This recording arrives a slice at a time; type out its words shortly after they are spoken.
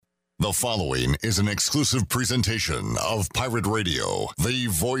The following is an exclusive presentation of Pirate Radio, the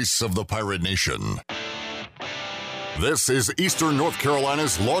voice of the pirate nation. This is Eastern North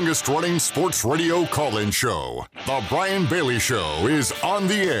Carolina's longest-running sports radio call-in show. The Brian Bailey Show is on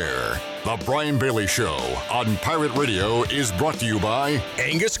the air. The Brian Bailey Show on Pirate Radio is brought to you by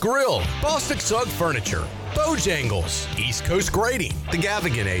Angus Grill, Bostic Sugg Furniture, Bojangles, East Coast Grading, The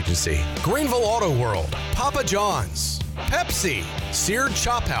Gavigan Agency, Greenville Auto World, Papa John's, Pepsi, Seared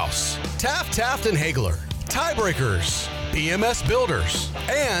Chop House, Taft and Hagler, Tiebreakers, BMS Builders,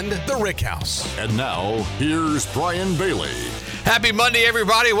 and The Rick House. And now, here's Brian Bailey. Happy Monday,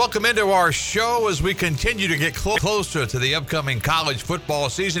 everybody. Welcome into our show as we continue to get closer to the upcoming college football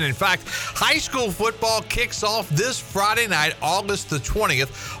season. In fact, high school football kicks off this Friday night, August the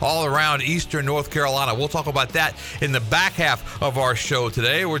 20th, all around Eastern North Carolina. We'll talk about that in the back half of our show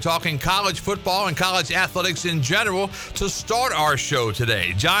today. We're talking college football and college athletics in general to start our show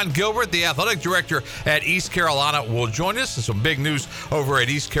today. John Gilbert, the athletic director at East Carolina, will join us. There's some big news over at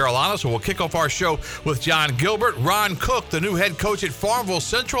East Carolina, so we'll kick off our show with John Gilbert. Ron Cook, the new head coach at Farmville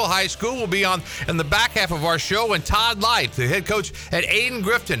Central High School, will be on in the back half of our show, and Todd Light, the head coach at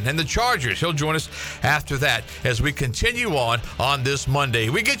Ayden-Grifton and the Chargers, he'll join us after that as we continue on this Monday.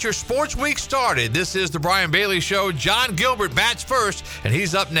 We get your sports week started. This is the Brian Bailey Show. John Gilbert bats first, and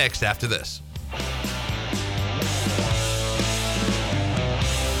he's up next after this.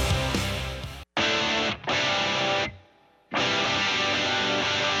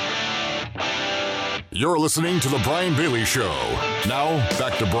 You're listening to The Brian Bailey Show. Now,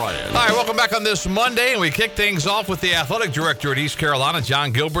 back to Brian. All right, welcome back on this Monday, and we kick things off with the athletic director at East Carolina,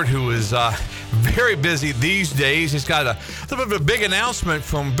 John Gilbert, who is very busy these days. He's got a little bit of a big announcement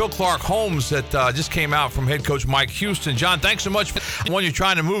from Bill Clark Holmes that just came out from head coach Mike Houston. John, thanks so much for the one you're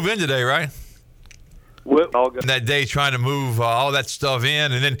trying to move in today, right? Well, all good. That day trying to move all that stuff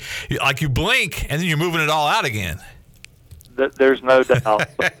in, and then you blink, and then you're moving it all out again. There's no doubt.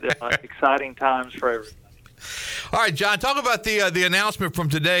 Exciting times for everybody. All right, John, talk about the announcement from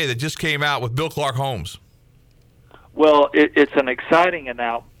today that just came out with Bill Clark Holmes. Well, it's an exciting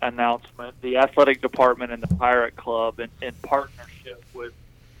announcement. The athletic department and the Pirate Club, in partnership with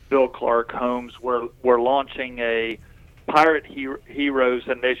Bill Clark Holmes, we're launching a Pirate Heroes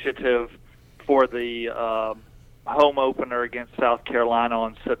initiative for the home opener against South Carolina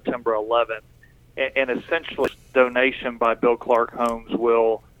on September 11th. And essentially, donation by Bill Clark Holmes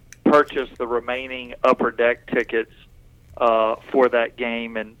will purchase the remaining upper deck tickets for that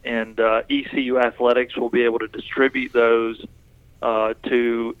game, and ECU Athletics will be able to distribute those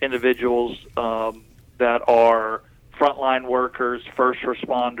to individuals that are frontline workers, first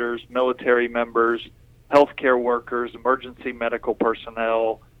responders, military members, healthcare workers, emergency medical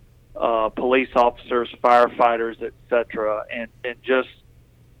personnel, police officers, firefighters, etc. And just,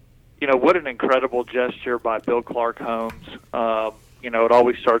 what an incredible gesture by Bill Clark Holmes. It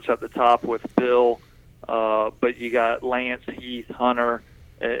always starts at the top with Bill, but you got Lance, Heath, Hunter,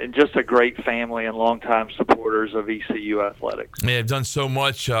 and just a great family and longtime supporters of ECU Athletics. Yeah, they've done so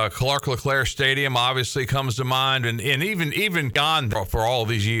much. Clark LeClaire Stadium obviously comes to mind, and even gone for all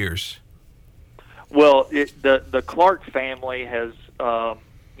these years. Well, the Clark family has,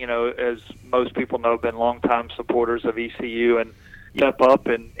 as most people know, been longtime supporters of ECU and step up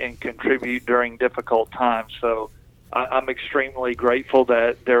and contribute during difficult times. So I'm extremely grateful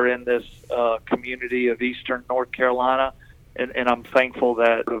that they're in this community of Eastern North Carolina, and I'm thankful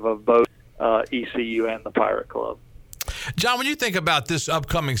that of both ECU and the Pirate Club. John, when you think about this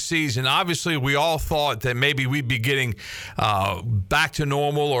upcoming season, obviously we all thought that maybe we'd be getting back to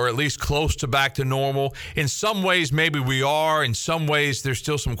normal, or at least close to back to normal. In some ways, maybe we are. In some ways, there's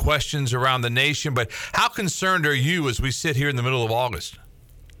still some questions around the nation. But how concerned are you as we sit here in the middle of August?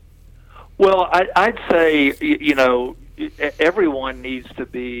 Well, I'd say, everyone needs to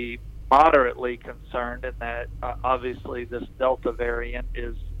be moderately concerned in that obviously this Delta variant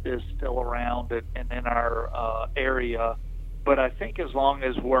is still around and in our area. But I think as long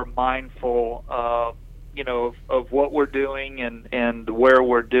as we're mindful of what we're doing and where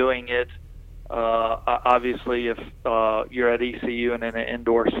we're doing it, obviously if you're at ECU and in an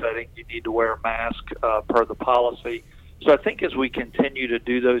indoor setting, you need to wear a mask per the policy. So I think as we continue to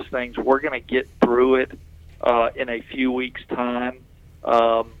do those things, we're going to get through it in a few weeks' time.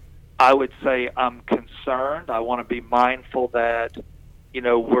 I would say I'm concerned. I want to be mindful that,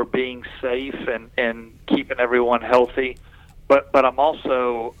 we're being safe and keeping everyone healthy. But I'm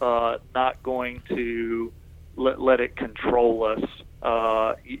also not going to let it control us.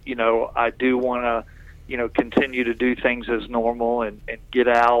 I do want to, continue to do things as normal and get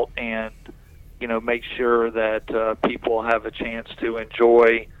out and, make sure that people have a chance to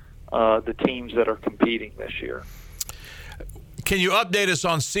enjoy the teams that are competing this year. Can you update us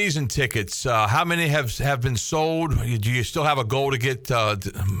on season tickets? How many have been sold? Do you still have a goal to get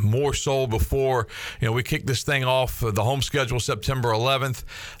more sold before we kick this thing off? The home schedule September 11th,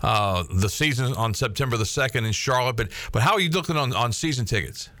 the season on September the 2nd in Charlotte. But how are you looking on season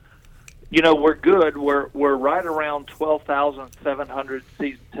tickets? We're good. We're right around 12,700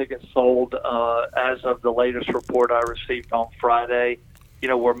 season tickets sold as of the latest report I received on Friday.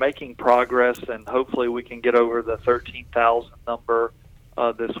 We're making progress, and hopefully we can get over the 13,000 number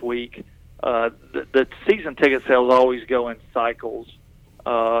this week. The season ticket sales always go in cycles.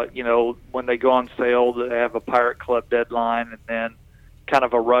 When they go on sale, they have a Pirate Club deadline and then kind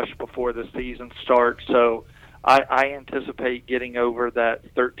of a rush before the season starts. So I anticipate getting over that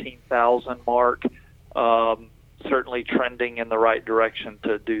 13,000 mark, certainly trending in the right direction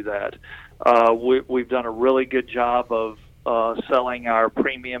to do that. We've done a really good job of selling our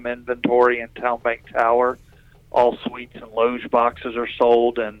premium inventory in Town Bank Tower. All suites and loge boxes are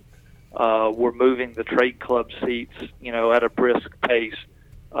sold, and we're moving the trade club seats, at a brisk pace.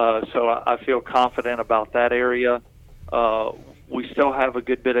 So I feel confident about that area. We still have a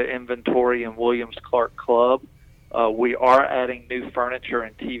good bit of inventory in Williams-Clark Club. We are adding new furniture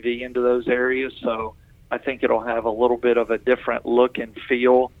and TV into those areas, so I think it'll have a little bit of a different look and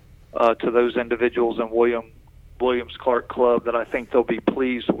feel to those individuals in Williams-Clark Club that I think they'll be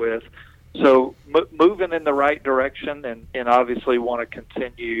pleased with. So moving in the right direction, and obviously want to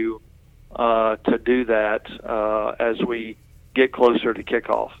continue to do that as we get closer to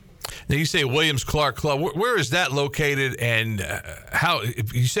kickoff. Now you say Williams-Clark Club. Where is that located, and how?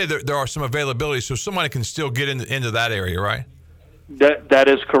 You say there are some availability, so somebody can still get into that area, right? That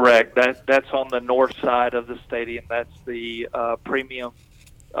is correct. That's on the north side of the stadium. That's the premium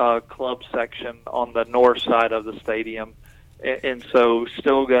club section on the north side of the stadium, and so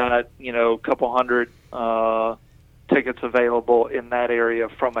still got a couple hundred tickets available in that area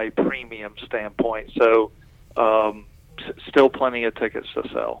from a premium standpoint. So still plenty of tickets to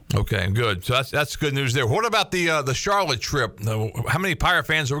sell. Okay, good. So that's good news there. What about the Charlotte trip? How many Pirate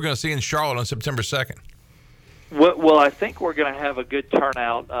fans are we going to see in Charlotte on September 2nd? Well, I think we're going to have a good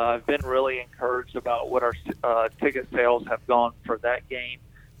turnout. I've been really encouraged about what our ticket sales have gone for that game.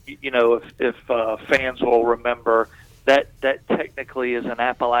 If fans will remember, that technically is an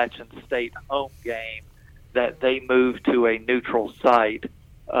Appalachian State home game that they moved to a neutral site.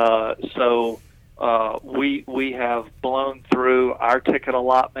 So we have blown through our ticket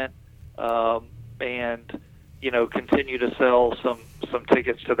allotment and continue to sell some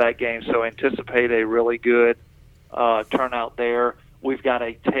tickets to that game. So anticipate a really good turnout there. We've got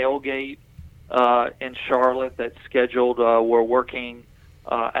a tailgate in Charlotte that's scheduled. We're working.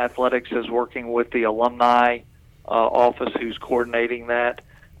 Athletics is working with the alumni office who's coordinating that.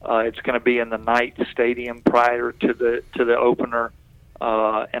 It's going to be in the Knight Stadium prior to the opener,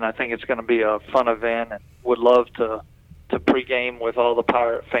 and I think it's going to be a fun event. And would love to pregame with all the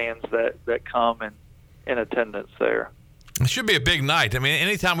Pirate fans that come and in attendance there. It should be a big night. I mean,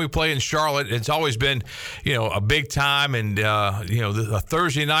 anytime we play in Charlotte, it's always been, a big time. And the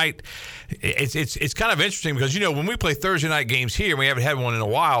Thursday night, it's kind of interesting because when we play Thursday night games here, we haven't had one in a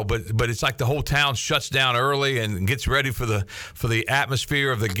while, but it's like the whole town shuts down early and gets ready for the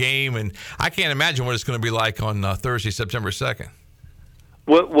atmosphere of the game. And I can't imagine what it's going to be like on Thursday, September 2nd.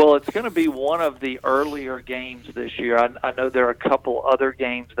 Well, it's going to be one of the earlier games this year. I know there are a couple other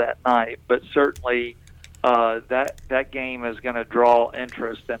games that night, but certainly. That game is going to draw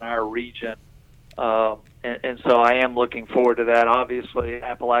interest in our region, and so I am looking forward to that. Obviously,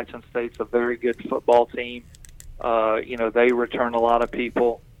 Appalachian State's a very good football team. They return a lot of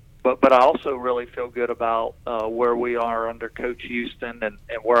people, but I also really feel good about where we are under Coach Houston and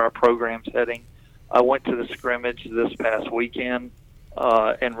where our program's heading. I went to the scrimmage this past weekend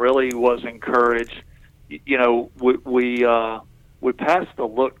and really was encouraged. We passed the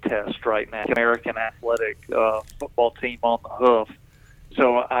look test right now, American Athletic football team on the hoof.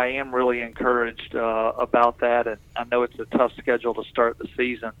 So I am really encouraged about that, and I know it's a tough schedule to start the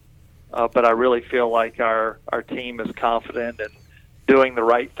season, but I really feel like our team is confident and doing the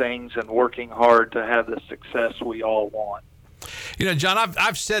right things and working hard to have the success we all want. John,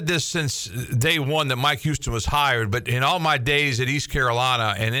 I've said this since day one that Mike Houston was hired, but in all my days at East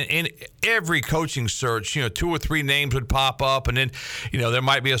Carolina and in every coaching search, 2 or 3 names would pop up, and then, there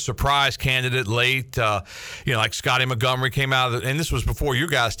might be a surprise candidate late, like Scotty Montgomery came out and this was before you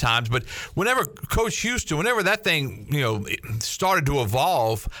guys' times, but whenever Coach Houston, whenever that thing, started to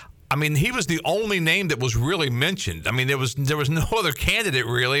evolve, I mean, he was the only name that was really mentioned. I mean, there was no other candidate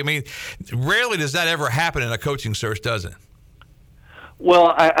really. I mean, rarely does that ever happen in a coaching search, does it?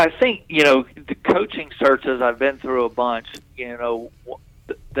 Well, I think, the coaching searches, I've been through a bunch,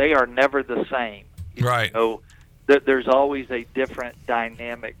 they are never the same. Right. There's always a different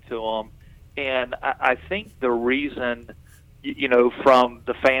dynamic to them. And I think the reason, from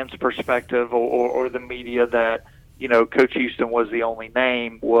the fans' perspective or the media that, Coach Houston was the only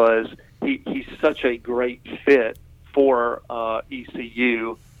name was he's such a great fit for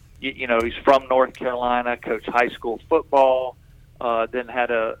ECU. He's from North Carolina, coached high school football, then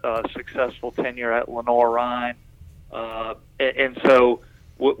had a successful tenure at Lenoir-Rhyne. And so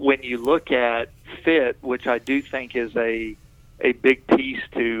when you look at fit, which I do think is a big piece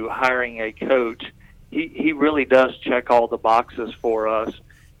to hiring a coach, he really does check all the boxes for us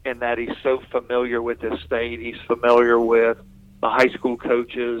in that he's so familiar with this state. He's familiar with the high school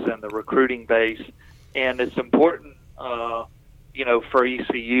coaches and the recruiting base. And it's important, for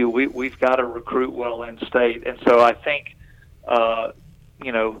ECU, we've got to recruit well in state. And so I think,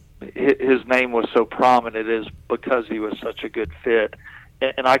 his name was so prominent is because he was such a good fit.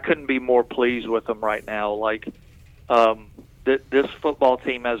 And I couldn't be more pleased with him right now. This football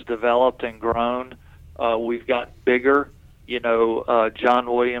team has developed and grown. We've got bigger.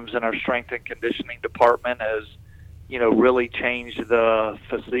 John Williams in our strength and conditioning department has, really changed the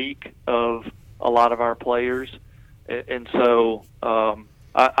physique of a lot of our players. And so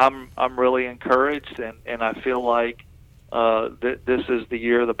I'm really encouraged, and I feel like this is the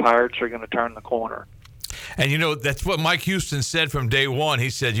year the Pirates are going to turn the corner. And, that's what Mike Houston said from day one. He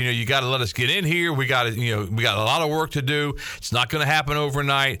said, you got to let us get in here. We got a lot of work to do. It's not going to happen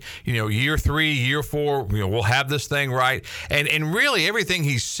overnight. Year 3, year 4, we'll have this thing right. And really everything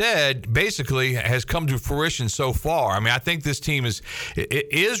he said basically has come to fruition so far. I mean, I think this team is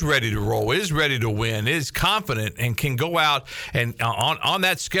ready to roll, is ready to win, is confident, and can go out and on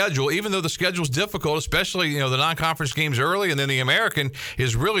that schedule, even though the schedule's difficult, especially, the non-conference games early, and then the American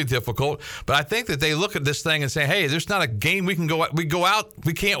is really difficult. But I think that they look at this thing and say, hey, there's not a game we go out,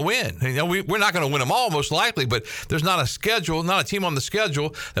 we can't win. We're not going to win them all, most likely, but there's not a team on the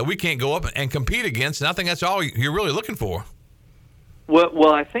schedule that we can't go up and compete against. And I think that's all you're really looking for.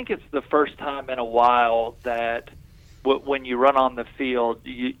 Well, I think it's the first time in a while that when you run on the field,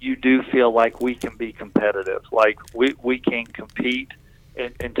 you do feel like we can be competitive, like we can compete.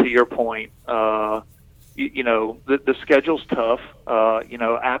 And to your point, the schedule's tough.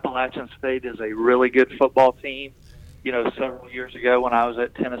 Appalachian State is a really good football team. Several years ago when I was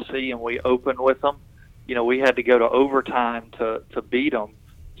at Tennessee and we opened with them, we had to go to overtime to beat them.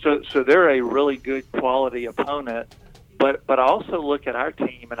 So they're a really good quality opponent. But I also look at our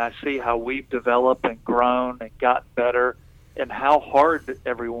team and I see how we've developed and grown and gotten better and how hard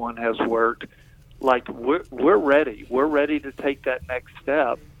everyone has worked. Like we're ready. We're ready to take that next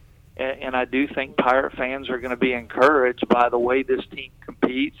step. And I do think Pirate fans are going to be encouraged by the way this team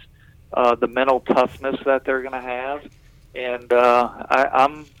competes, the mental toughness that they're going to have. And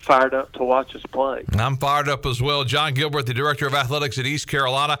I'm fired up to watch us play. I'm fired up as well. John Gilbert, the Director of Athletics at East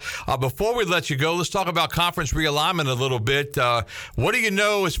Carolina. Before we let you go, let's talk about conference realignment a little bit. What do you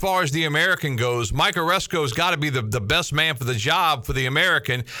know as far as the American goes? Mike Oresco's got to be the best man for the job for the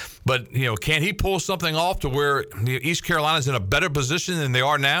American. But, can he pull something off to where East Carolina's in a better position than they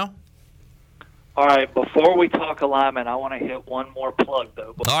are now? All right, before we talk alignment, I want to hit one more plug,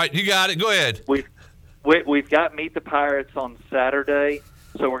 though. All right, you got it. Go ahead. We've got Meet the Pirates on Saturday,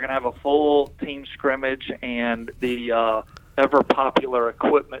 so we're going to have a full team scrimmage and the ever-popular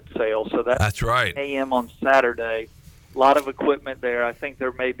equipment sale. So that's right. 10 a.m. on Saturday. A lot of equipment there. I think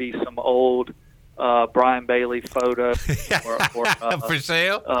there may be some old Brian Bailey photos. For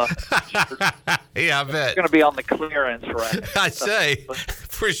sale? Yeah, I bet. It's going to be on the clearance rack. I'd say,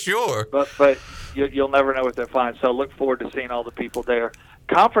 for sure. But you'll never know what they'll find. So look forward to seeing all the people there.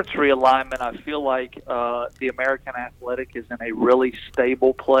 Conference realignment, I feel like the American Athletic is in a really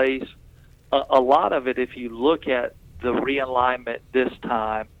stable place. A lot of it, if you look at the realignment this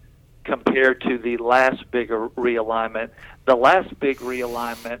time compared to the last bigger realignment, the last big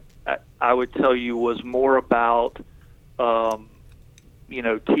realignment, I would tell you, was more about,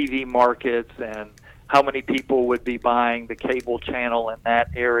 TV markets and how many people would be buying the cable channel in that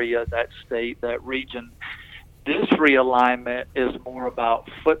area, that state, that region. This realignment is more about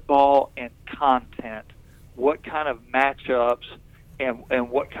football and content. What kind of matchups and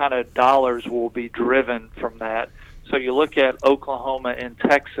what kind of dollars will be driven from that. So you look at Oklahoma and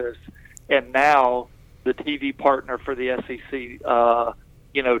Texas, and now the TV partner for the SEC,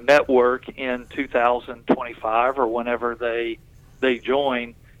 network in 2025 or whenever they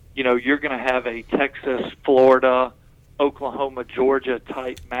join, you're going to have a Texas, Florida, Oklahoma, Georgia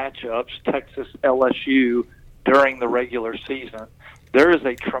type matchups, Texas, LSU during the regular season. there is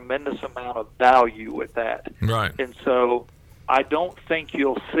a tremendous amount of value with that. Right. And so I don't think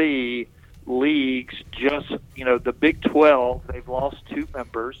you'll see leagues just, the Big 12, they've lost 2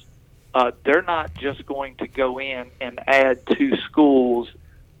 members. They're not just going to go in and add 2 schools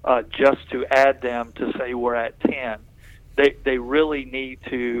just to add them to say we're at 10. They really need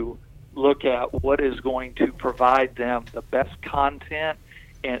to look at what is going to provide them the best content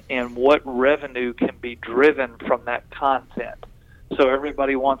and what revenue can be driven from that content. So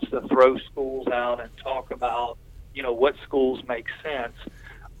everybody wants to throw schools out and talk about, what schools make sense.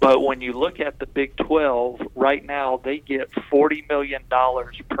 But when you look at the Big 12, right now they get $40 million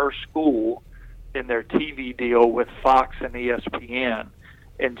per school in their TV deal with Fox and ESPN.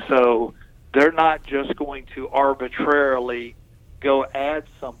 And so they're not just going to arbitrarily go add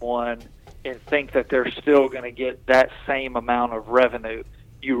someone and think that they're still going to get that same amount of revenue.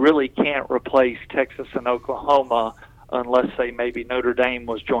 You really can't replace Texas and Oklahoma unless, say, maybe Notre Dame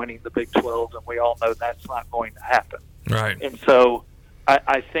was joining the Big 12, and we all know that's not going to happen. Right. And so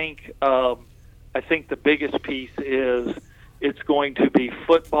I think the biggest piece is it's going to be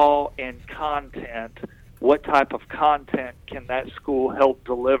football and content. What type of content can that school help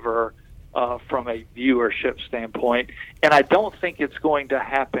deliver from a viewership standpoint? And I don't think it's going to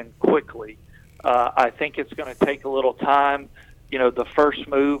happen quickly. I think it's going to take a little time. The first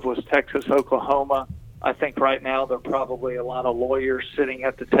move was Texas, Oklahoma. I think right now there are probably a lot of lawyers sitting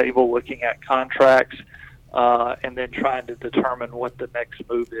at the table looking at contracts and then trying to determine what the next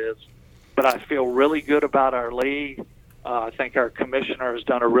move is. But I feel really good about our league. I think our commissioner has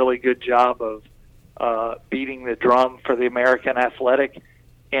done a really good job of beating the drum for the American Athletic.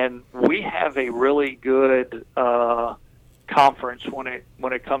 And we have a really good conference when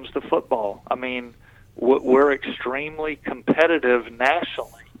it comes to football. I mean, we're extremely competitive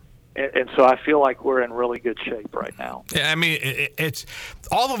nationally. And so I feel like we're in really good shape right now. Yeah, I mean, it's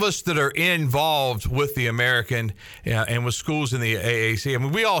all of us that are involved with the American and with schools in the AAC. I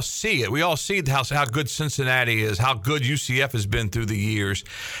mean, we all see it. We all see how good Cincinnati is, how good UCF has been through the years.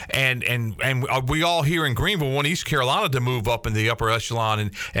 And we all here in Greenville want East Carolina to move up in the upper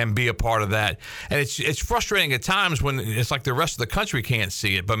echelon and be a part of that. And it's frustrating at times when it's like the rest of the country can't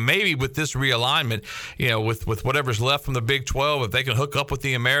see it. But maybe with this realignment, with whatever's left from the Big 12, if they can hook up with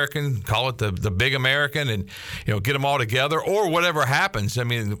the American, call it the Big American, and get them all together, or whatever happens. I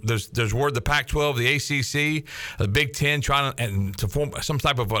mean, there's word the Pac-12, the ACC, the Big Ten trying to form some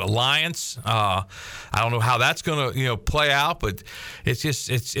type of an alliance. I don't know how that's going to play out, but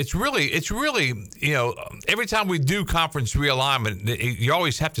it's really every time we do conference realignment, you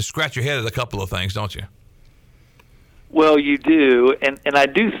always have to scratch your head at a couple of things, don't you? Well, you do, and I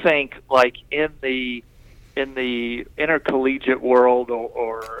do think like in the intercollegiate world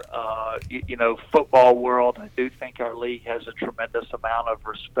or football world, I do think our league has a tremendous amount of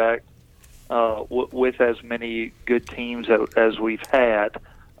respect with as many good teams as we've had.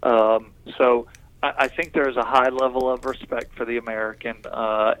 So I think there's a high level of respect for the American,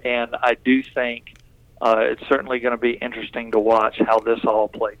 and I do think it's certainly going to be interesting to watch how this all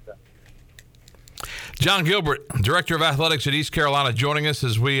plays out. John Gilbert, Director of Athletics at East Carolina, joining us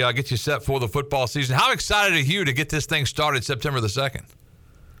as we get you set for the football season. How excited are you to get this thing started September the 2nd?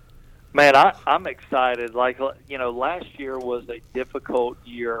 Man, I'm excited. Last year was a difficult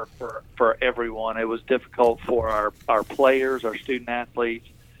year for everyone. It was difficult for our players, our student athletes,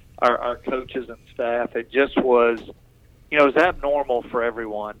 our coaches and staff. It just was, it was abnormal for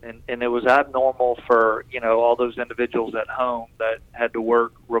everyone. And it was abnormal for, all those individuals at home that had to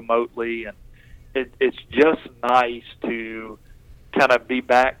work remotely. And it's just nice to kind of be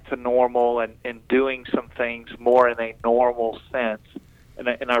back to normal and doing some things more in a normal sense.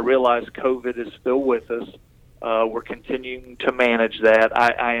 And I realize COVID is still with us. We're continuing to manage that.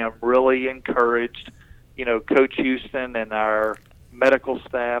 I am really encouraged. Coach Houston and our medical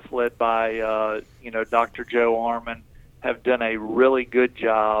staff led by, Dr. Joe Arman have done a really good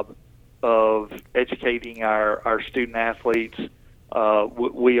job of educating our student athletes.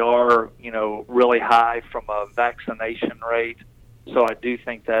 We are, really high from a vaccination rate. So I do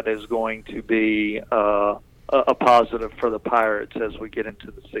think that is going to be a positive for the Pirates as we get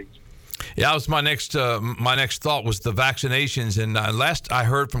into the season. Yeah, that was my next thought was the vaccinations. And last I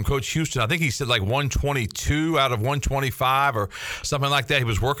heard from Coach Houston, I think he said like 122 out of 125 or something like that. He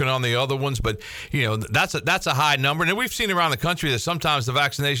was working on the other ones, but that's a high number. And we've seen around the country that sometimes the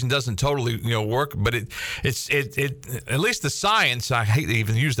vaccination doesn't totally work, but it's at least the science. I hate to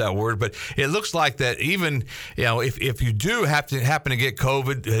even use that word, but it looks like that even if you do happen to get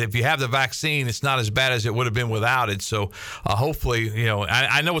COVID, if you have the vaccine, it's not as bad as it would have been without it. So hopefully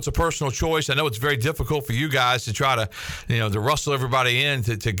I know it's a personal choice. I know it's very difficult for you guys to try to, to rustle everybody in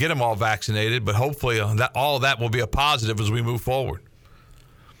to get them all vaccinated, but hopefully all of that will be a positive as we move forward.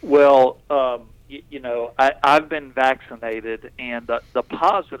 Well, I've been vaccinated, and the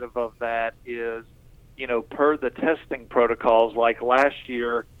positive of that is, per the testing protocols, like last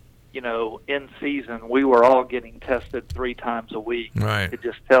year, in season, we were all getting tested 3 times a week. Right. To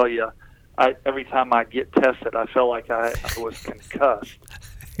just tell you, every time I get tested, I feel like I was concussed.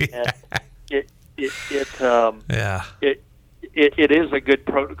 And it is a good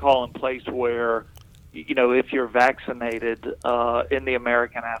protocol in place where, if you're vaccinated in the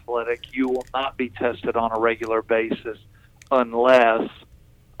American Athletic, you will not be tested on a regular basis unless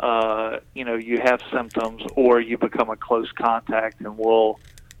you have symptoms or you become a close contact, and we'll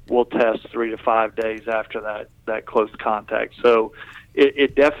test 3 to 5 days after that close contact. So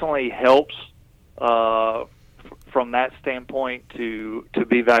it definitely helps from that standpoint to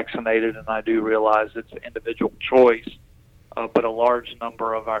be vaccinated, and I do realize it's an individual choice, but a large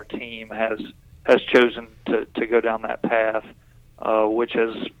number of our team has chosen to go down that path, which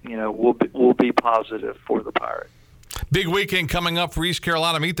will be positive for the Pirates. Big weekend coming up for East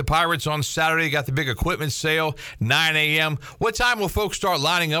Carolina. Meet the Pirates on Saturday. You got the big equipment sale, 9 a.m. What time will folks start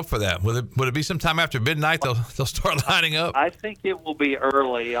lining up for that? Would it be sometime after midnight they'll start lining up? I think it will be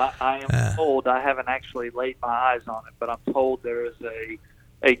early. I am told, I haven't actually laid my eyes on it, but I'm told there is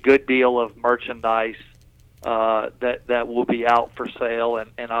a good deal of merchandise that will be out for sale,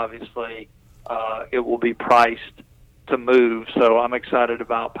 and obviously it will be priced to move. So I'm excited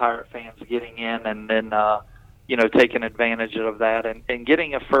about Pirate fans getting in and then taking advantage of that and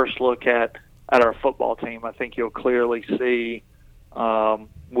getting a first look at our football team. I think you'll clearly see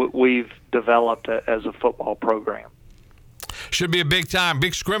what we've developed as a football program. Should be a big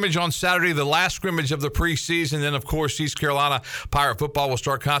scrimmage on Saturday, the last scrimmage of the preseason. Then, of course, East Carolina Pirate football will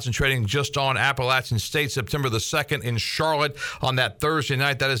start concentrating just on Appalachian State September the 2nd in Charlotte on that Thursday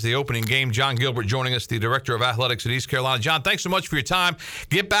night. That is the opening game. John Gilbert joining us, the Director of Athletics at East Carolina. John, thanks so much for your time.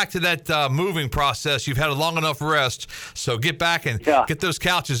 Get back to that moving process. You've had a long enough rest, so get back and get those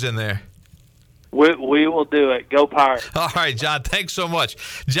couches in there. We will do it. Go Pirates. All right, John, thanks so much.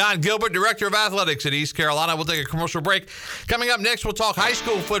 John Gilbert, Director of Athletics at East Carolina. We'll take a commercial break. Coming up next, we'll talk high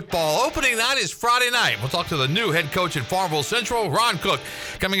school football. Opening night is Friday night. We'll talk to the new head coach at Farmville Central, Ron Cook,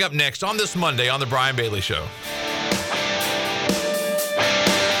 coming up next on this Monday on The Brian Bailey Show.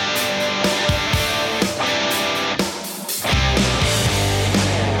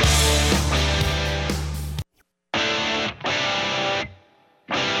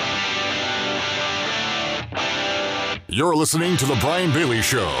 You're listening to The Brian Bailey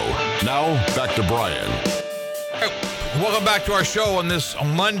Show. Now, back to Brian. Welcome back to our show on this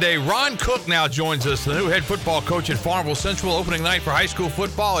Monday. Ron Cook now joins us, the new head football coach at Farmville Central. Opening night for high school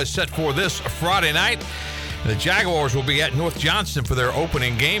football is set for this Friday night. The Jaguars will be at North Johnston for their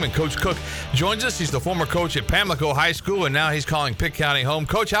opening game, and Coach Cook joins us. He's the former coach at Pamlico High School, and now he's calling Pitt County home.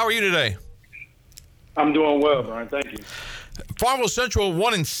 Coach, how are you today? I'm doing well, Brian. Thank you. Farmville Central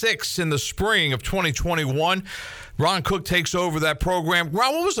 1-6 in the spring of 2021. Ron Cook takes over that program.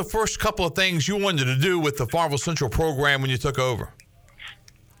 Ron, what was the first couple of things you wanted to do with the Farmville Central program when you took over?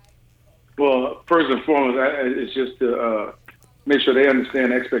 Well, first and foremost, it's just to make sure they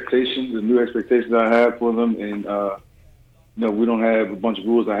understand expectations, the new expectations I have for them. And, we don't have a bunch of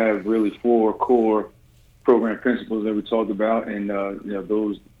rules. I have really 4 core program principles that we talked about. And,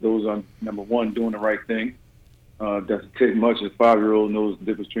 those are, number one, doing the right thing. Doesn't take much. A 5-year-old knows the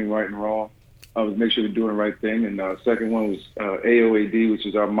difference between right and wrong. Was make sure we're doing the right thing. And second one was AOAD, which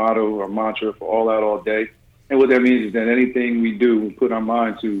is our motto, our mantra for all out, all day. And what that means is that anything we do, we put our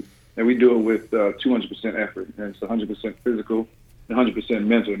mind to, and we do it with 200% effort. And it's 100% physical and 100%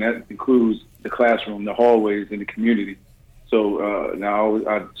 mental. And that includes the classroom, the hallways, and the community. So now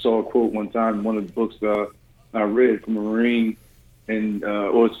I saw a quote one time in one of the books I read from a Marine,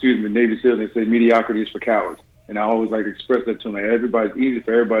 Navy SEAL. They say mediocrity is for cowards. And I always like to express that to them. It's easy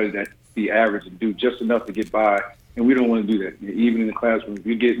for everybody to be average and do just enough to get by, and we don't want to do that. Even in the classroom, if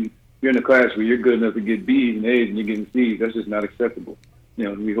you're in a class where you're good enough to get B's and A's and you're getting C's, that's just not acceptable.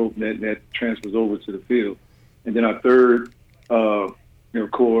 We hope that transfers over to the field. And then our third,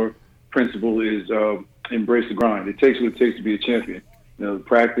 core principle is embrace the grind. It takes what it takes to be a champion. The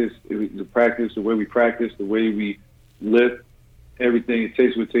practice, the way we practice, the way we lift, everything. It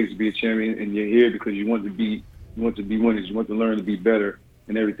takes what it takes to be a champion, and you're here because you want to be winners. You want to learn to be better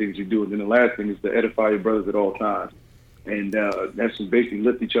in everything that you do. And then the last thing is to edify your brothers at all times. And that's just basically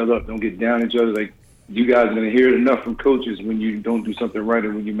lift each other up. Don't get down each other. Like, you guys are going to hear it enough from coaches when you don't do something right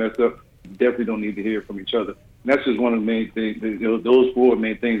and when you mess up. You definitely don't need to hear it from each other. And that's just one of the main things. Those 4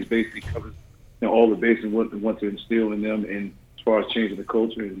 main things basically covers all the bases of what we want to instill in them, and as far as changing the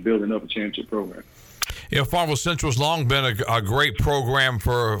culture and building up a championship program. Farmville Central's long been a great program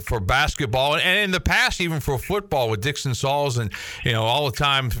for basketball, and in the past even for football with Dixon Sauls, and all the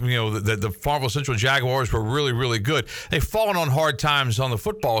time the Farmville Central Jaguars were really, really good. They've fallen on hard times on the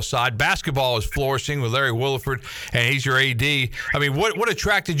football side. Basketball is flourishing with Larry Williford, and he's your AD. I mean, what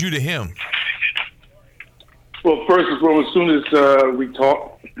attracted you to him? Well, first and foremost, as soon as we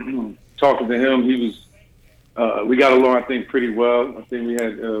talking to him, he was. We got along, I think, pretty well. I think we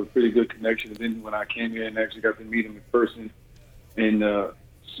had a pretty good connection. And then when I came here and actually got to meet him in person, and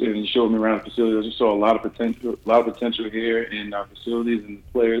he showed me around the facility, I just saw a lot of potential here in our facilities and the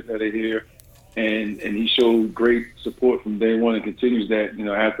players that are here. And he showed great support from day one and continues that,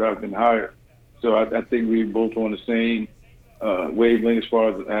 after I've been hired. So I think we're both on the same wavelength as far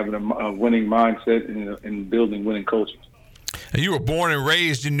as having a winning mindset and building winning cultures. And you were born and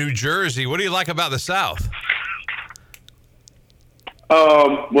raised in New Jersey. What do you like about the South?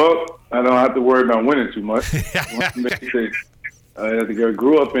 Well, I don't have to worry about winning too much. I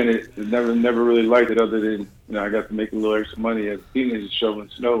grew up in it. Never really liked it, other than I got to make a little extra money as a teenager shoveling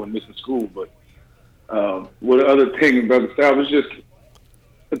snow and missing school. But what the other thing about the South was just,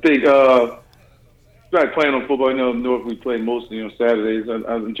 I think, like playing on football. North we play mostly on Saturdays.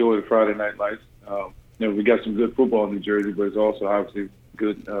 I enjoy the Friday night lights. We got some good football in New Jersey, but it's also obviously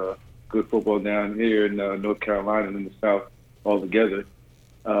good football down here in North Carolina and in the South altogether.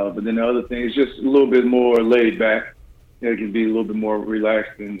 But then the other thing is just a little bit more laid back. It can be a little bit more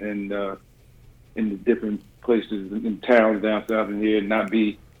relaxed and in the different places in towns down south in here, and not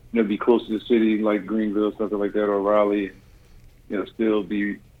be be close to the city like Greenville, something like that, or Raleigh. Still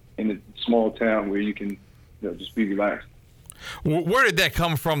be in a small town where you can just be relaxed. Where did that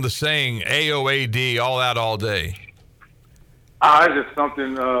come from, the saying AOAD, all out all day? It's just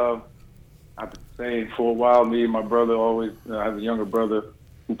something I've been saying for a while. Me and my brother always, I have a younger brother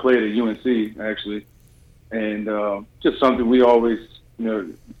who played at UNC, actually. And just something we always,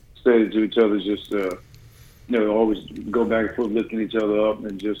 say to each other, just, always go back and forth, lifting each other up,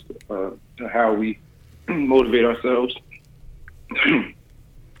 and just how we motivate ourselves.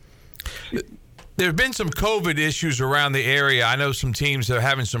 There have been some COVID issues around the area. I know some teams that are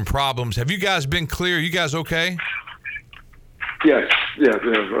having some problems. Have you guys been clear? Are you guys okay? Yes.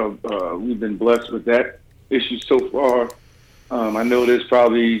 We've been blessed with that issue so far. I know there's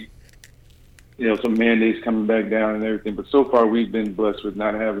probably, some mandates coming back down and everything, but so far we've been blessed with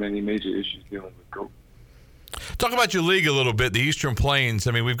not having any major issues dealing with COVID. Talk about your league a little bit, the Eastern Plains.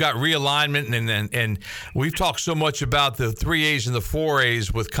 I mean, we've got realignment, and we've talked so much about the 3As and the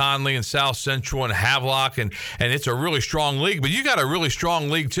 4As with Conley and South Central and Havelock, and it's a really strong league. But you got a really strong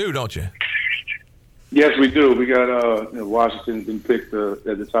league too, don't you? Yes, we do. We got Washington's been picked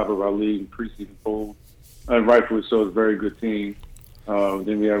at the top of our league in preseason polls, and rightfully so. It's a very good team.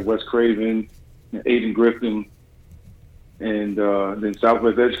 Then we have West Craven, Aiden Griffin, and then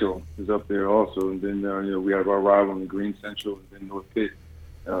Southwest Edgecombe is up there also. And then we have our rival in Green Central and then North Pitt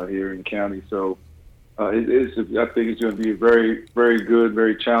here in the county. So I think it's going to be a very, very good,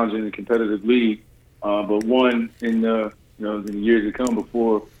 very challenging and competitive league. But one in the years to come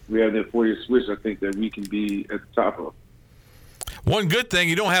before we have that 4-year switch, I think that we can be at the top of. One good thing,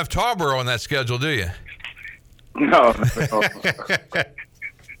 you don't have Tarboro on that schedule, do you? No.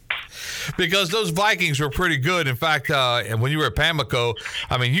 Because those Vikings were pretty good. In fact, when you were at Pamlico,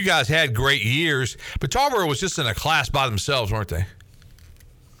 I mean, you guys had great years, but Tarboro was just in a class by themselves, weren't they?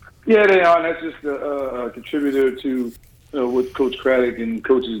 Yeah, they are. And that's just a contributor to what Coach Craddock and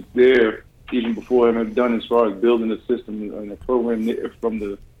coaches there, even before him, have done as far as building a system and a program from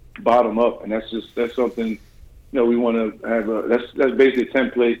the bottom up. And that's something we want to have. That's basically a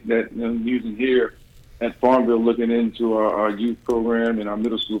template that I'm using here at Farmville, looking into our youth program and our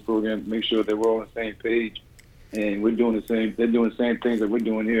middle school program to make sure that we're all on the same page, and we're doing the same. They're doing the same things that we're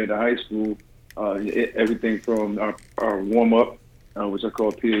doing here at the high school. Everything from our warm up, which I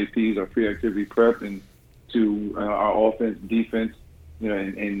call PAPs, our pre-activity prep, and to our offense, defense,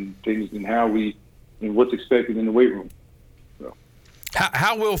 and things, and how and what's expected in the weight room. So,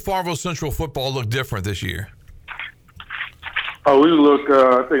 how will Farmville Central football look different this year? We look,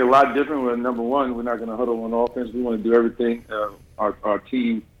 I think, a lot different. Number one, we're not going to huddle on offense. We want to do everything. Our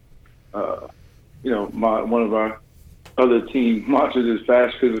team, one of our other team mantras is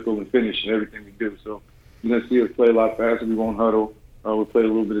fast, physical, and finish in everything we do. So you're going to see us play a lot faster. We won't huddle. We'll play a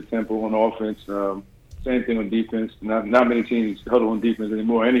little bit of tempo on offense. Same thing on defense. Not many teams huddle on defense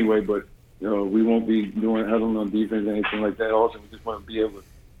anymore anyway, but we won't be doing huddling on defense or anything like that. Also, we just want to be able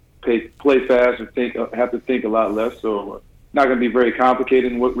play fast and have to think a lot less. So not going to be very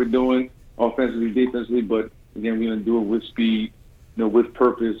complicated in what we're doing offensively, defensively, but again, we're going to do it with speed, with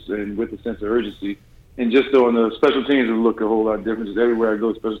purpose and with a sense of urgency. And just on the special teams, it look a whole lot different. Just everywhere I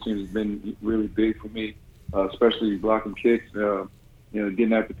go, special teams has been really big for me, especially blocking kicks,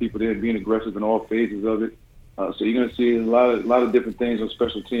 getting after people there, being aggressive in all phases of it. So you're going to see a lot of different things on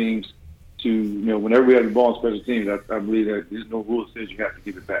special teams. Whenever we have the ball on special teams, I believe that there's no rule that says you have to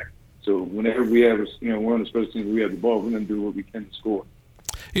give it back. So whenever we have, we're on the special teams, we have the ball, we're going to do what we can to score.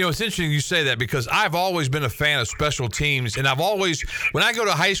 It's interesting you say that because I've always been a fan of special teams, and when I go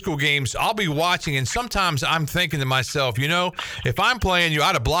to high school games, I'll be watching, and sometimes I'm thinking to myself, if I'm playing you,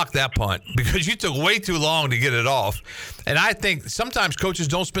 I'd have blocked that punt because you took way too long to get it off. And I think sometimes coaches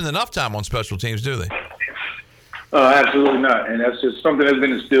don't spend enough time on special teams, do they? Absolutely not, and that's just something that's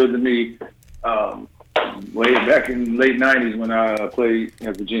been instilled to me way back in the late 90s when I played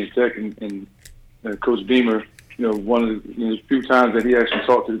at Virginia Tech, and Coach Beamer, one of the few times that he actually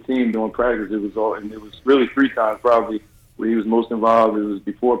talked to the team during practice, it was really 3 times probably where he was most involved. It was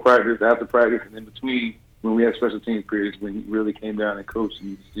before practice, after practice, and in between when we had special teams periods when he really came down and coached, and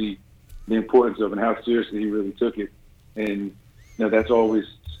you could see the importance of it and how seriously he really took it. And that's always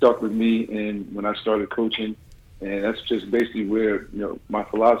stuck with me, and when I started coaching, and that's just basically where my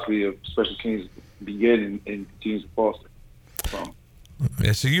philosophy of special teams began and continues to foster from.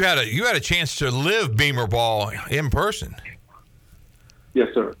 Yeah, so you had a chance to live Beamer ball in person.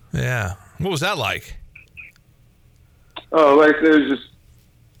 Yes, sir. Yeah. What was that like? Like I said, it was just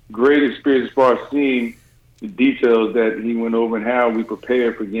great experience as far as seeing the details that he went over and how we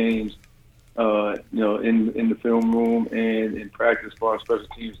prepare for games, in the film room and in practice as far as special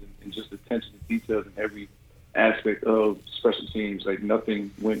teams and just attention to details in every aspect of special teams. Like nothing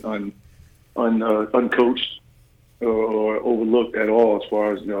went uncoached or overlooked at all as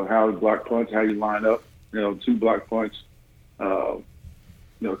far as how to block punts, how you line up, 2 block punts,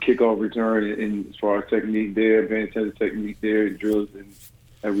 kickoff return, and as far as technique there, paying attention to technique there, drills and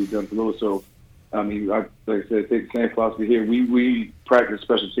that we've done below. So, like I said, take the same philosophy here. We practice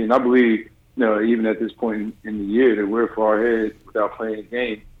special teams. I believe, even at this point in the year, that we're far ahead without playing a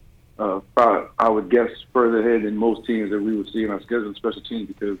game. I would guess further ahead than most teams that we would see in our schedule, special teams,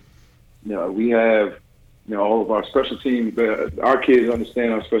 because we have all of our special teams. Our kids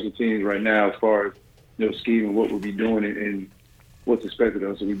understand our special teams right now as far as scheme and what we'll be doing and what's expected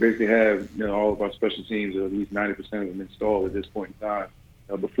of us. So we basically have all of our special teams, or at least 90% of them installed at this point in time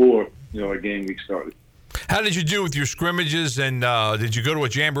before our game week started. How did you do with your scrimmages, and did you go to a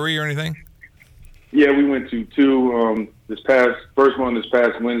jamboree or anything? Yeah, we went to 2. First one this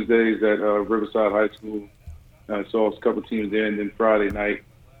past Wednesday is at Riverside High School. I saw a couple teams there, and then Friday night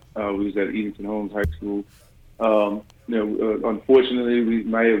we was at Edenton Holmes High School. Unfortunately, we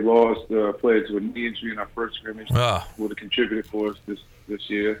may have lost a player to a knee injury in our first scrimmage. Would have contributed for us this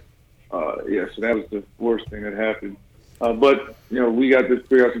year. So that was the worst thing that happened. But we got to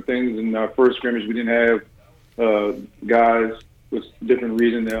figure out some things. In our first scrimmage, we didn't have guys with different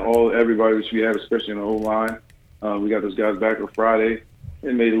reasons than everybody that we have, especially in the whole line. We got those guys back on Friday.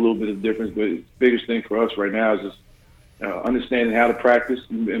 It made a little bit of difference, but the biggest thing for us right now is just understanding how to practice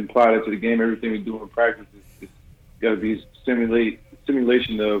and apply that to the game. Everything we do in practice is got to be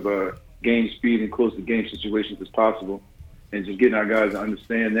simulation of game speed and close to game situations as possible, and just getting our guys to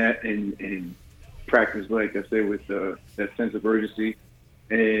understand that and practice, like I said, with that sense of urgency.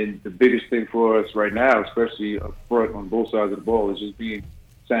 And the biggest thing for us right now, especially up front on both sides of the ball, is just being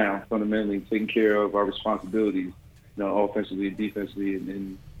sound, fundamentally taking care of our responsibilities, offensively and defensively,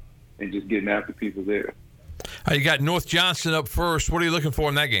 and just getting after people there. You got North Johnson up first. What are you looking for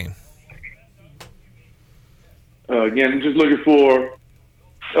in that game? Again, I'm just looking for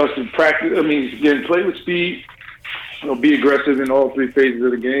us to practice. Again, play with speed, be aggressive in all 3 phases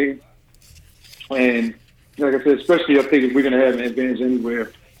of the game. And like I said, especially I think if we're going to have an advantage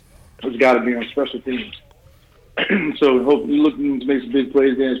anywhere, it's got to be on special teams. So hopefully looking to make some big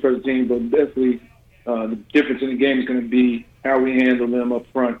plays there in special teams, but definitely the difference in the game is going to be how we handle them up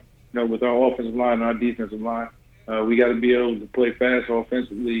front, with our offensive line and our defensive line. We got to be able to play fast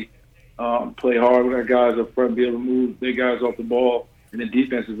offensively, play hard with our guys up front, be able to move their guys off the ball, and then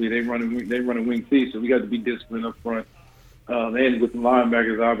defensively they run a wing tee. So we got to be disciplined up front, and with the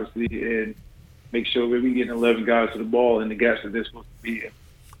linebackers obviously, and make sure that we get 11 guys to the ball in the gaps that they're supposed to be in.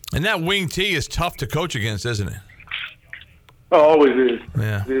 And that wing tee is tough to coach against, isn't it? Oh, always is.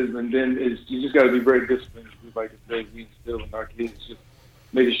 Yeah. It is, and then you just got to be very disciplined. Like I said, we instill in our kids, just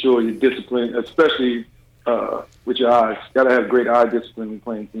making sure you're disciplined, especially with your eyes. Got to have great eye discipline when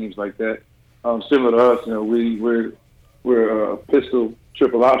playing teams like that. Similar to us, we're a pistol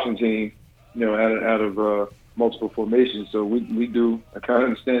triple option team, out of multiple formations. So we do. I kind of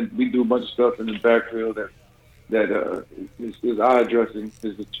understand. We do a bunch of stuff in the backfield that is eye addressing.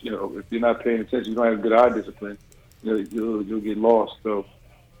 If you're not paying attention, you don't have good eye discipline, you'll get lost. So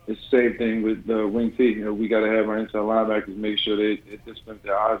it's the same thing with wing T. We got to have our inside linebackers make sure they discipline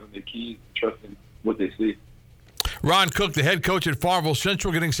their eyes on their keys, trusting what they see. Ron Cook, the head coach at Farmville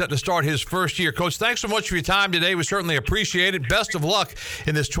Central, getting set to start his first year. Coach, thanks so much for your time today. We certainly appreciate it. Best of luck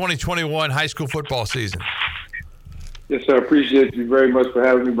in this 2021 high school football season. Yes, sir. Appreciate you very much for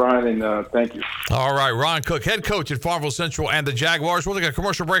having me, Brian, and thank you. All right, Ron Cook, head coach at Farmville Central and the Jaguars. We'll take a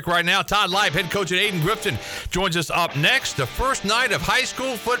commercial break right now. Todd Leib, head coach at Ayden-Grifton, joins us up next. The first night of high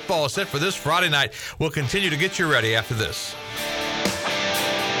school football set for this Friday night. We'll continue to get you ready after this.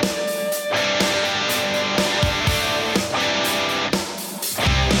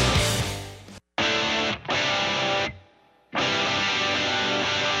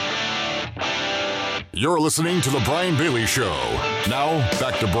 You're listening to The Brian Bailey Show. Now,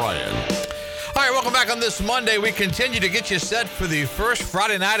 back to Brian. All right, welcome back on this Monday. We continue to get you set for the first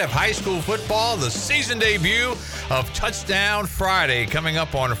Friday night of high school football, the season debut of Touchdown Friday. Coming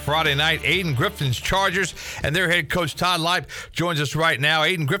up on Friday night, Ayden-Grifton's Chargers and their head coach Todd Leib joins us right now.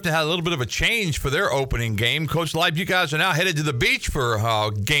 Ayden-Grifton had a little bit of a change for their opening game. Coach Leib, you guys are now headed to the beach for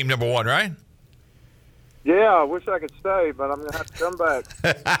game number 1, right? Yeah, I wish I could stay, but I'm going to have to come back.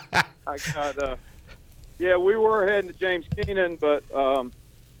 Yeah, we were heading to James Keenan, but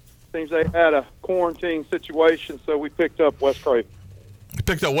seems they had a quarantine situation, so we picked up West Craven. You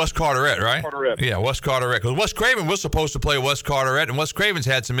picked up West Carteret, right? Carteret. Yeah, West Carteret. Because West Craven was supposed to play West Carteret, and West Craven's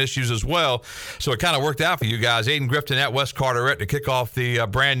had some issues as well. So it kind of worked out for you guys. Ayden-Grifton at West Carteret to kick off the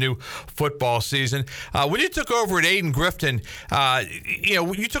brand-new football season. When you took over at Ayden-Grifton,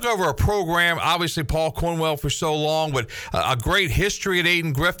 you took over a program, obviously Paul Cornwell for so long, but a great history at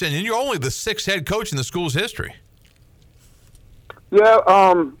Ayden-Grifton, and you're only the 6th head coach in the school's history. Yeah,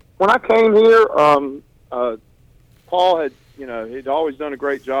 when I came here, Paul had, he'd always done a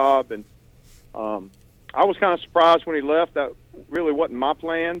great job, and I was kind of surprised when he left. That really wasn't my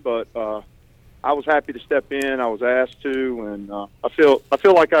plan, but I was happy to step in. I was asked to, and I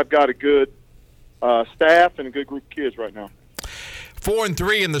feel like I've got a good staff and a good group of kids right now.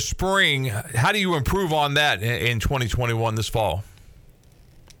 4-3 in the spring. How do you improve on that in 2021 this fall?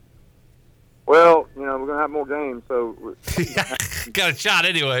 Well, we're going to have more games, so got a shot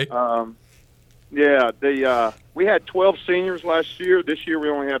anyway. We had 12 seniors last year. This year we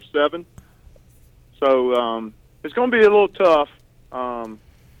only have 7. So it's going to be a little tough,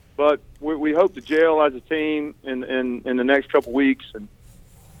 but we hope to gel as a team in the next couple weeks,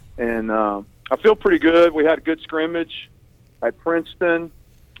 and I feel pretty good. We had a good scrimmage at Princeton.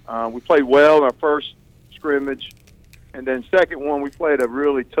 We played well in our first scrimmage. And then second one, we played a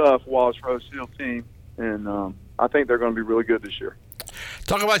really tough Wallace Rose Hill team, and I think they're going to be really good this year.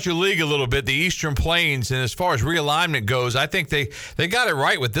 Talk about your league a little bit, the Eastern Plains, and as far as realignment goes, I think they got it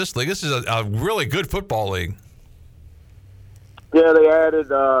right with this league. This is a really good football league. Yeah, they added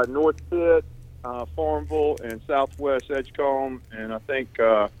North Pitt, Farmville, and Southwest Edgecombe, and I think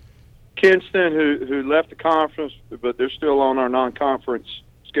Kinston, who left the conference, but they're still on our non-conference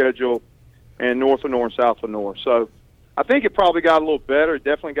schedule, and North Lenore and South Lenore. So I think it probably got a little better. It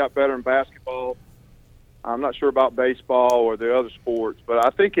definitely got better in basketball. I'm not sure about baseball or the other sports, but I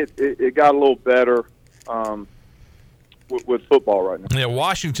think it got a little better with football right now. Yeah,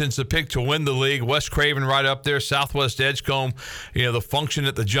 Washington's the pick to win the league. West Craven right up there. Southwest Edgecombe, the function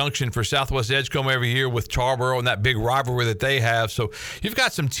at the junction for Southwest Edgecombe every year with Tarboro and that big rivalry that they have. So you've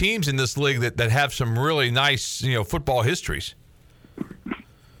got some teams in this league that have some really nice, football histories.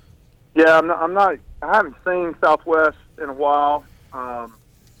 Yeah, I haven't seen Southwest in a while,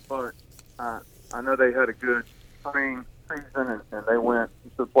 but I know they had a good spring season, and they went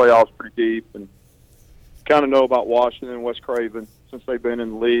into the playoffs pretty deep, and kind of know about Washington and West Craven since they've been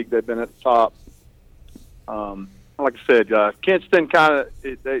in the league. They've been at the top. Like I said, Kinston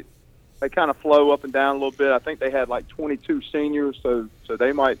they kind of flow up and down a little bit. I think they had like 22 seniors, so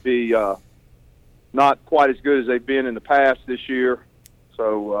they might be not quite as good as they've been in the past this year.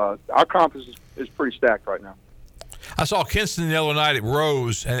 So our conference is pretty stacked right now. I saw Kinston the other night at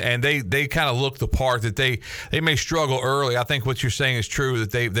Rose, and they kind of look the part that they may struggle early. I think what you're saying is true,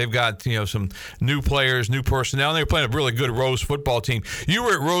 that they've got some new players, new personnel, and they're playing a really good Rose football team. You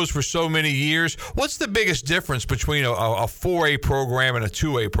were at Rose for so many years. What's the biggest difference between a 4A program and a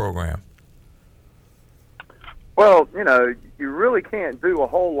 2A program? Well, you really can't do a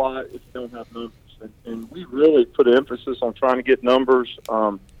whole lot if you don't have numbers, and we really put an emphasis on trying to get numbers.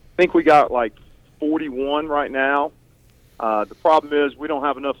 I think we got like 41 right now. The problem is we don't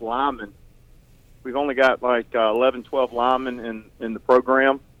have enough linemen. We've only got like 11, 12 linemen in the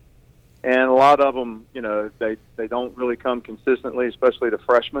program. And a lot of them, they don't really come consistently, especially the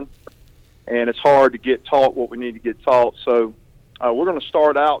freshmen. And it's hard to get taught what we need to get taught. So we're going to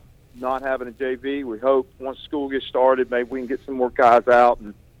start out not having a JV. We hope once school gets started, maybe we can get some more guys out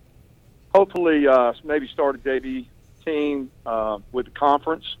and hopefully maybe start a JV team with the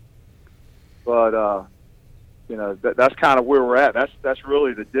conference. But, that's kind of where we're at. That's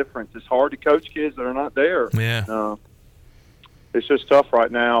really the difference. It's hard to coach kids that are not there. Yeah. It's just tough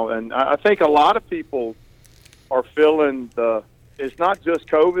right now. And I think a lot of people are feeling it's not just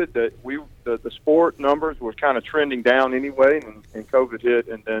COVID, that the sport numbers were kind of trending down anyway, and COVID hit,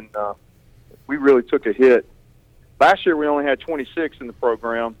 and then we really took a hit. Last year we only had 26 in the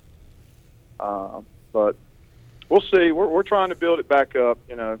program, but we'll see. We're trying to build it back up.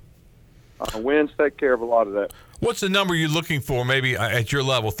 Wins take care of a lot of that. What's the number you're looking for, maybe at your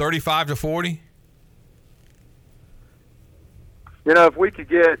level, 35 to 40? If we could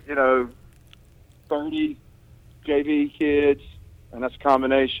get 30 JV kids, and that's a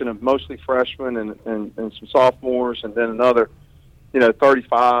combination of mostly freshmen and some sophomores, and then another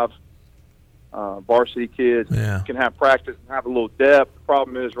 35 varsity kids. Yeah. Can have practice and have a little depth. The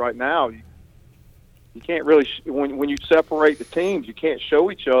problem is right now you can't really when you separate the teams, you can't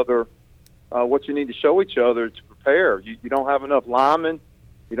show each other what you need to show each other to prepare. You don't have enough linemen.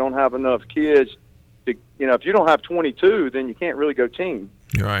 You don't have enough kids. If you don't have 22, then you can't really go team.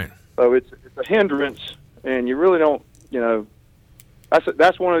 You're right. So it's a hindrance, and you really don't.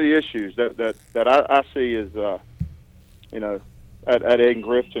 That's one of the issues that I see is at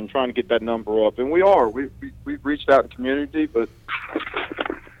Ayden-Grifton, trying to get that number up, and we've reached out in the community, but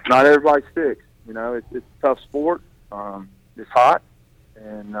not everybody sticks. It's a tough sport. It's hot.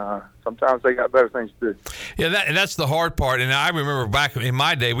 And sometimes they got better things to do. Yeah, that's the hard part. And I remember back in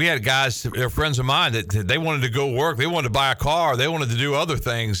my day, we had guys, they're friends of mine, that they wanted to go work. They wanted to buy a car. They wanted to do other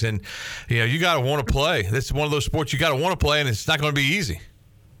things. And, you got to want to play. This is one of those sports you got to want to play, and it's not going to be easy.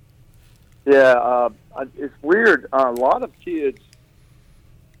 Yeah, it's weird. A lot of kids,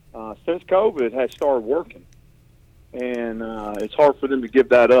 since COVID, have started working. And it's hard for them to give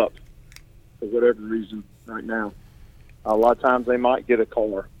that up for whatever reason right now. A lot of times they might get a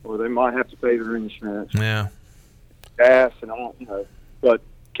car, or they might have to pay their insurance, gas, and all. But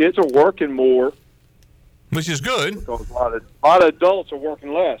kids are working more, which is good. Because a lot of adults are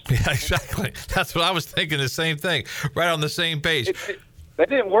working less. Yeah, exactly. That's what I was thinking. The same thing. Right on the same page. They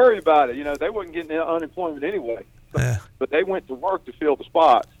didn't worry about it. They wasn't getting unemployment anyway. Yeah. But they went to work to fill the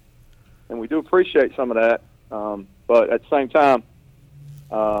spots, and we do appreciate some of that. But at the same time,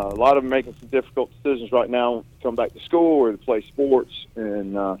 a lot of them making some difficult decisions right now to come back to school or to play sports,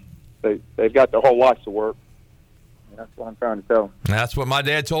 and they've got their whole life to work. And that's what I'm trying to tell them. That's what my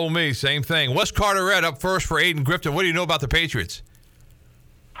dad told me. Same thing. Wes Carteret up first for Ayden-Grifton. What do you know about the Patriots?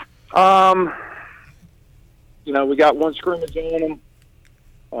 We got one scrimmage on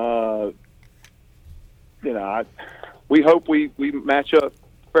them. We hope we match up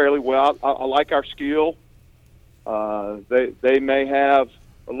fairly well. I like our skill. They may have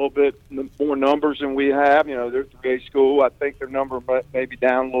a little bit more numbers than we have. They're 3A school. I think their number may be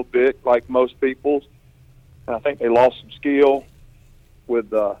down a little bit, like most people's. And I think they lost some skill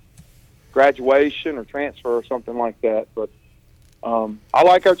with graduation or transfer or something like that. But I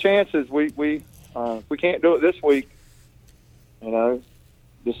like our chances. If we can't do it this week, the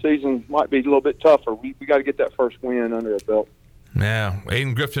season might be a little bit tougher. We got to get that first win under our belt. Yeah,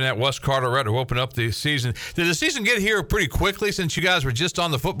 Ayden-Grifton at Wes Carteret to open up the season. Did the season get here pretty quickly since you guys were just on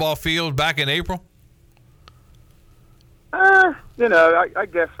the football field back in April? I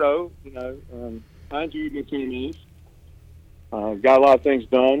guess so. I enjoyed my time off. Got a lot of things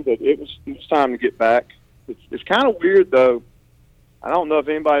done, but it was time to get back. It's kind of weird, though. I don't know if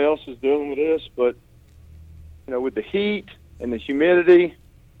anybody else is dealing with this, but with the heat and the humidity,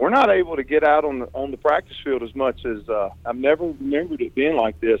 we're not able to get out on the practice field as much as I've never remembered it being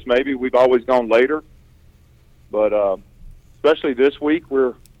like this. Maybe we've always gone later, but especially this week,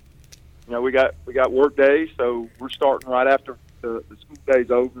 we got work days, so we're starting right after the school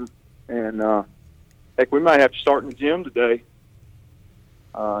day's over, and heck, we might have to start in the gym today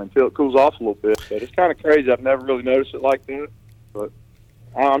until it cools off a little bit. But it's kind of crazy. I've never really noticed it like that, but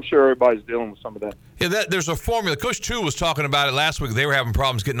I'm sure everybody's dealing with some of that. Yeah, there's a formula. Coach Chu was talking about it last week. They were having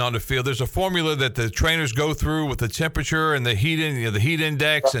problems getting on the field. There's a formula that the trainers go through with the temperature and the heat, the heat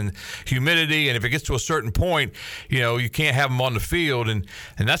index and humidity. And if it gets to a certain point, you can't have them on the field, and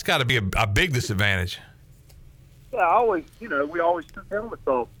that's got to be a big disadvantage. Yeah, we always took helmets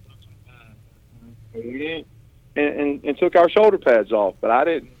off. and took our shoulder pads off. But I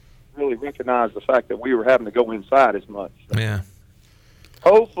didn't really recognize the fact that we were having to go inside as much. So Yeah.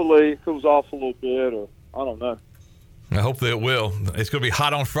 hopefully it cools off a little bit, or I don't know. Hopefully it will. It's going to be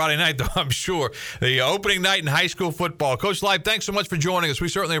hot on Friday night, though, I'm sure. The opening night in high school football. Coach Lipe, thanks so much for joining us. We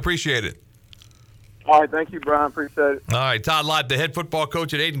certainly appreciate it. All right, thank you, Brian. Appreciate it. All right, Todd Lipe, the head football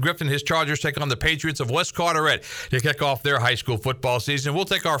coach at Aiden Griffin. His Chargers take on the Patriots of West Carteret to kick off their high school football season. We'll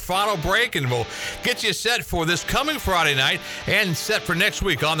take our final break, and we'll get you set for this coming Friday night and set for next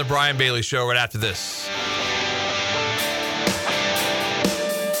week on the Brian Bailey Show right after this.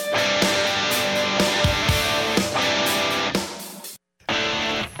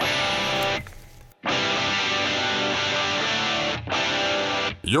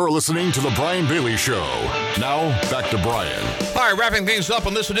 You're listening to The Brian Bailey Show. Now, back to Brian. All right, wrapping things up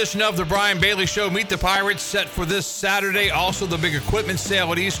on this edition of the Brian Bailey Show. Meet the Pirates set for this Saturday. Also, the big equipment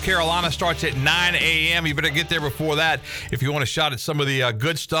sale at East Carolina starts at 9 a.m. You better get there before that if you want a shot at some of the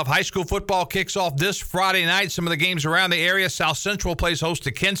good stuff. High school football kicks off this Friday night. Some of the games around the area. South Central plays host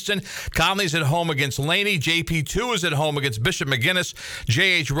to Kinston. Conley's at home against Laney. JP2 is at home against Bishop McGinnis.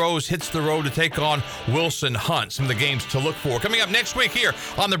 J.H. Rose hits the road to take on Wilson Hunt. Some of the games to look for. Coming up next week here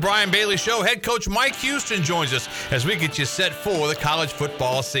on the Brian Bailey Show, head coach Mike Houston joins us as we get you set for the college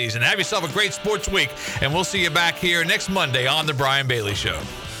football season. Have yourself a great sports week, and we'll see you back here next Monday on the Brian Bailey Show.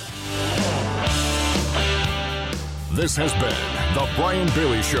 This has been The Brian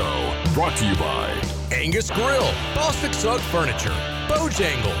Bailey Show, brought to you by Angus Grill, Bostic Sugg Furniture,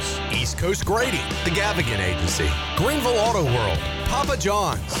 Bojangles, East Coast Grading, The Gavigan Agency, Greenville Auto World, Papa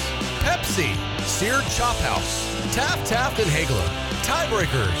John's, Pepsi, Seared Chop House, Taft and Hagler,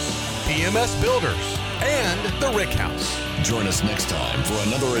 Tiebreakers, PMS Builders, and The Rick House. Join us next time for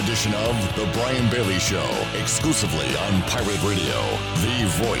another edition of The Brian Bailey Show, exclusively on Pirate Radio, the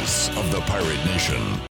voice of the Pirate Nation.